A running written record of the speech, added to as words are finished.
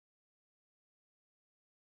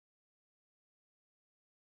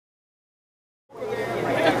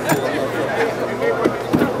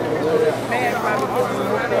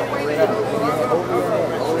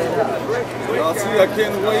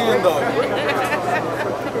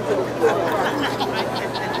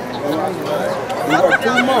We worked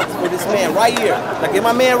 2 months for this man right here. Like, get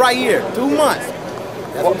my man right here. 2 months.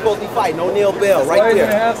 That's what we're supposed to be fighting. O'Neal Bell right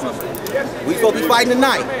there. We supposed to be fighting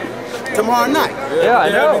tonight. Tomorrow night. Yeah, I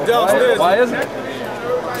know. Why isn't it?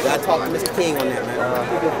 You gotta talk to Mr. King on that, man.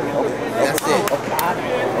 That's it.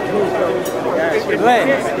 Glenn.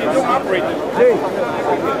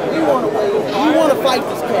 We want to fight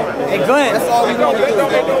this cat. Hey, Glenn. That's all we want to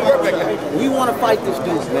do. We want to fight this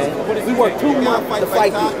dude, man. We worked 2 months to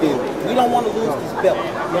fight this dude. We don't want to lose this belt.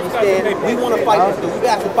 You understand? We want to fight this dude. We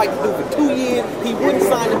got to fight this dude for 2 years. He wouldn't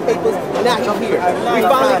sign the papers. Now he's here. We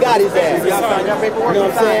finally got his ass. You know what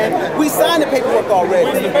I'm saying? We signed the paperwork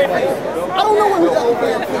already. I don't know when we got the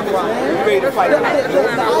damn papers, man. Ready to fight. The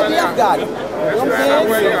IDF got him. You know what I'm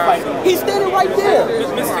saying? He's standing right there.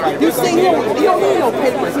 You see him? He don't need no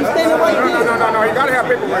papers. He's standing right there. No. You gotta have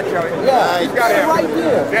paperwork, Kelly. Yeah, he's got it right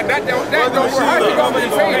there. That don't work. How's he gonna be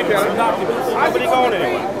paid, Kelly? How's he gonna be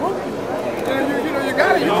paid? You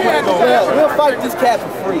got it. You can't. We'll fight this cat for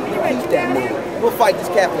free. Keep that moving. We'll fight this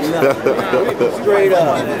cat for nothing. Straight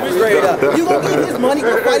up. Straight up. You gonna get his money?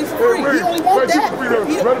 We'll fight for free. He only want that.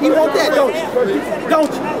 He want that, don't you?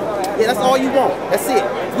 Don't you? Yeah, that's all you want. That's it.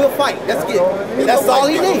 We'll fight. That's it. That's all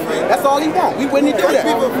he needs. That's all he wants. We wouldn't do that.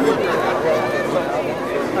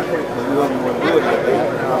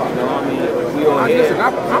 Listen,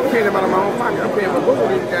 I'm paying him out of my own pocket. I'm paying for both of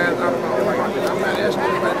these guys out of my own pocket. I'm not asking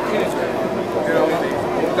anybody to finish. You know,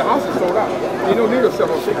 the house is sold out. You don't need a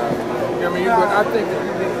 706. You know what I mean? But I think that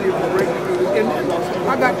you need to be able to break the do this. And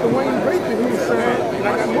I got Dwayne Brayton who signed, and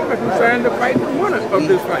I got Morgan who signed the fight, the winner of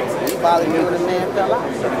this fight. He probably knew the man fell out.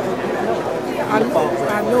 I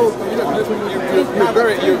know.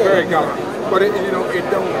 You're very gallant. But it don't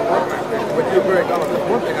work like that. But you're very gallant. That's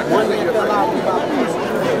one thing I can say.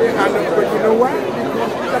 I know, but you know why?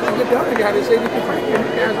 Because you got to get the other guy to say that you fight and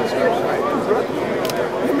you guys are scared to fight.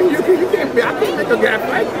 I mean, you can't. I can't make a guy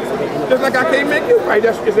fight. Just like I can't make you fight.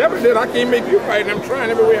 It's evident I can't make you fight, and I'm trying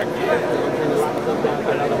every way I can.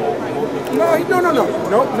 No,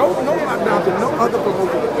 other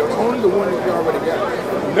promotion. Only the one that you already got.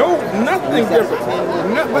 No, nothing different.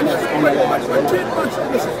 But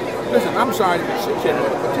listen, I'm sorry to be shit,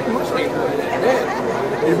 but 10 months ain't bad.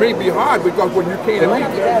 It may be hard because when you can't make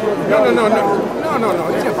it. No. It's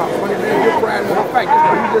about money, man. You're crying for a fight.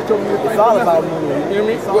 You just told me you're fighting. It's all about money. You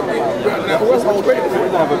know what I mean? Now, what's great? This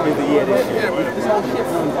whole shit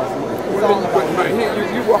runs off. But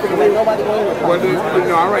you walking away. Nobody going to fight.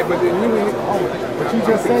 All right, but then you. But you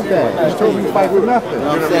just said that. You told me to fight with nothing. You know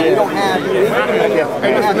what I'm saying? You don't have.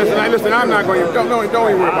 Hey, listen. I'm not going. Don't even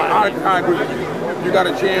worry about it. I agree with you. You got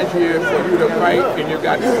a chance here for you to fight, and you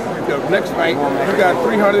got the next fight. You got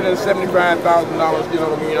 $375,000. You know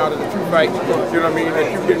what I mean? Out of the 2 fights. You know what I mean? That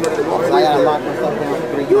you getting ready to walk away.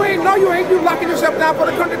 You ain't locking yourself down for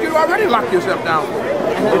the country. You already locked yourself down for it.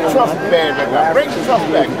 The trust bag, bring the trust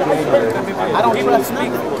back. I don't trust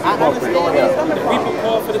nothing. I understand that. People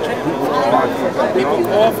call for the champ. People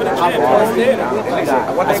call for the champ.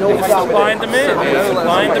 Supply and demand.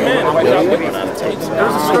 Supply and demand.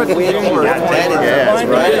 There's a certain teamwork. Yes,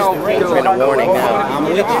 right. Been a warning now. I'm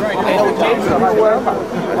with you. I know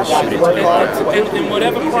what and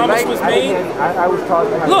whatever promise was made,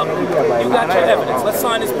 look, you got your evidence. Let's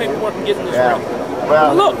sign this paperwork and get in this ring.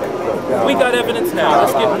 Well, look, we got evidence now.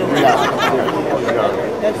 Let's get in the ring.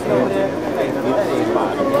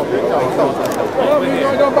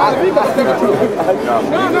 Don't bother me about the truth.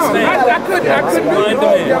 No, I couldn't. Blind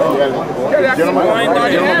demand. Gentlemen,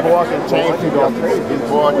 boss can change to your face. His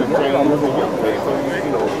boss can change to your face.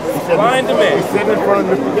 Blind demand. He's sitting in front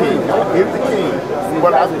of Mr. King. Here's the king.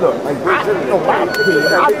 But I look, I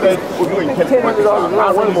think we're going to catch $100.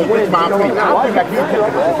 I want to win my opinion. I think I can catch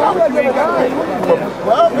 $100.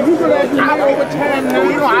 Well, you can ask me over time now.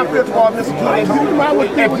 You know, I feel for Mr. King.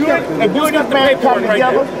 And you and this man come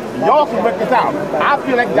together, y'all can work this out. I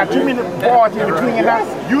feel like you got too many boys in between and out.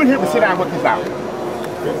 You and him can sit down and work this out.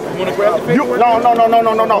 You want to grab the paperwork? No.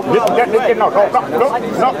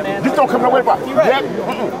 This don't come no way.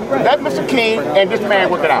 Let Mr. King and this man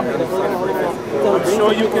work it out. I'm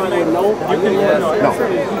sure you can make no. I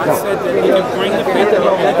said that you can bring the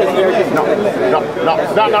paperwork. No.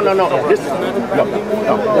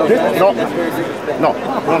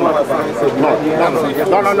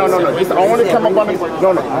 It's only come up on the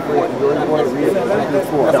no.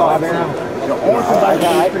 The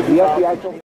only